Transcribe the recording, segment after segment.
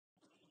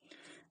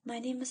My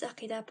name is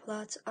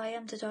Eqide. I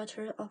am the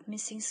daughter of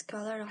missing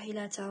scholar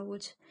Rahila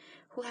Dawood,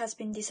 who has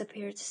been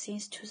disappeared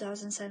since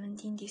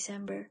 2017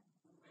 December.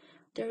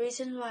 The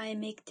reason why I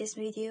make this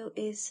video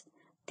is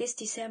this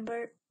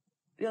December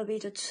will be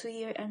the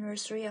 2-year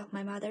anniversary of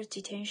my mother's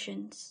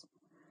detentions.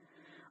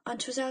 On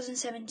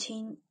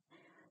 2017,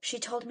 she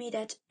told me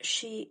that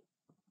she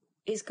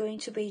is going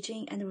to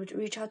Beijing and would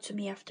reach out to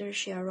me after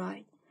she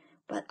arrived,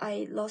 but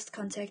I lost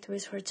contact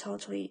with her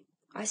totally.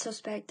 I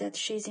suspect that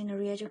she's in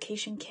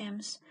re-education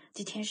camps,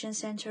 detention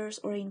centers,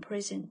 or in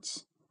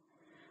prisons.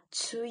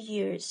 2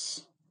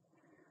 years.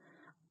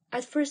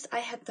 At first, I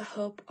had the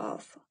hope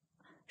of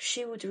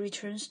she would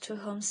return to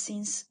home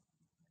since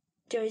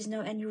there is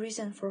no any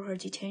reason for her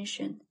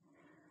detention.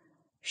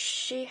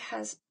 She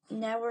has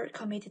never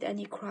committed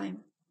any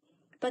crime,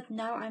 but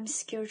now I'm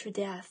scared to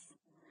death.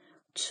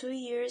 2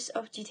 years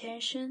of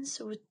detentions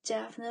would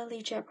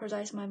definitely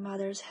jeopardize my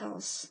mother's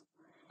health.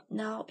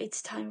 Now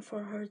it's time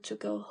for her to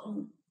go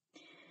home.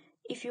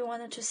 If you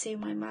wanted to save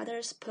my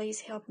mother's,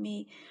 please help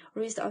me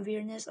raise the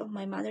awareness of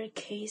my mother's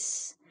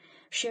case.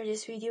 Share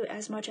this video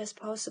as much as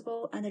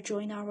possible and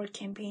join our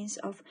campaigns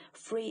of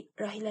Free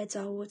Rahila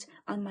Dawood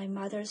on my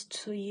mother's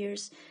 2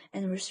 years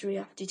anniversary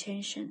of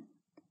detention.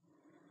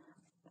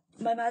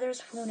 My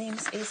mother's full name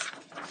is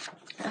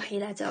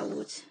Rahila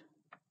Dawood.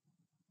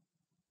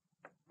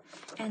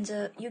 And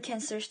you can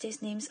search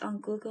these names on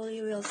Google.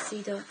 You will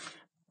see the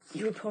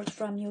report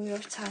from New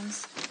York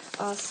Times.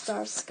 A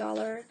star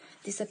scholar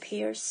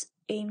disappears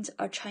aimed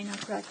at China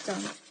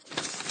crackdown.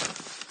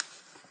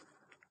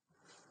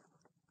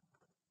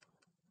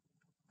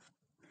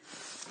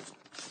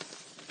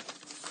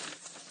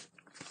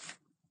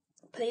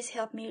 Please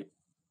help me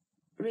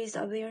raise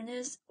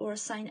awareness or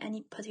sign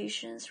any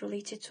petitions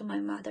related to my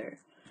mother.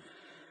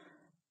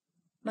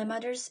 My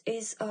mother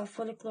is a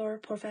folklore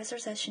professor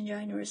at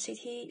Xinjiang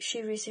University.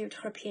 She received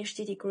her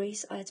PhD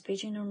degrees at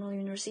Beijing Normal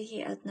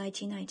University at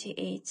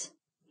 1998.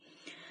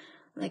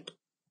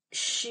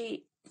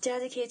 She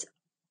dedicates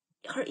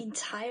her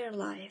entire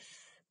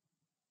life,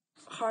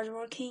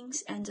 hardworking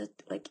and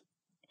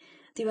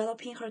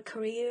developing her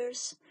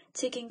careers,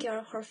 taking care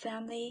of her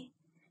family,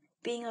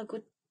 being a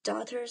good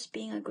daughter,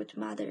 being a good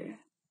mother.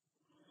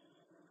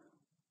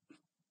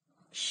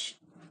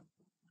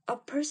 A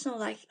person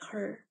like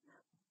her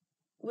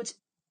would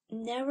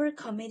never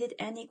committed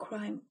any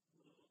crime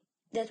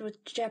that would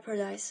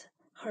jeopardize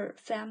her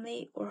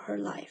family or her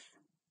life.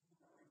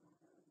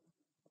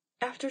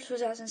 After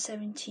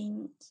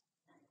 2017,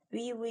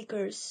 we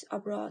Uyghurs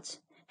abroad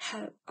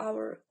have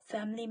our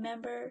family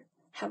member,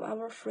 have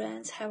our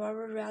friends, have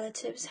our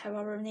relatives, have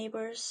our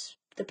neighbors,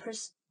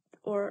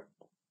 or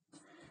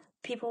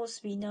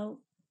peoples we know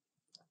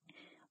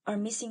are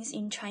missing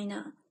in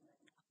China,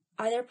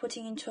 either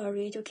putting into a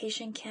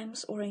re-education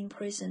camps or in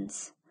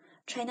prisons.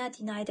 China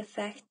denied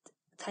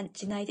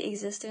the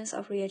existence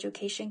of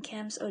re-education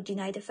camps or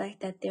denied the fact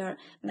that there are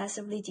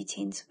massively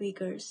detained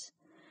Uyghurs.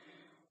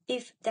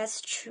 If that's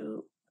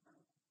true,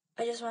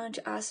 I just wanted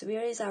to ask,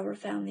 where is our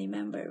family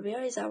member?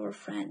 Where is our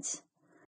friends?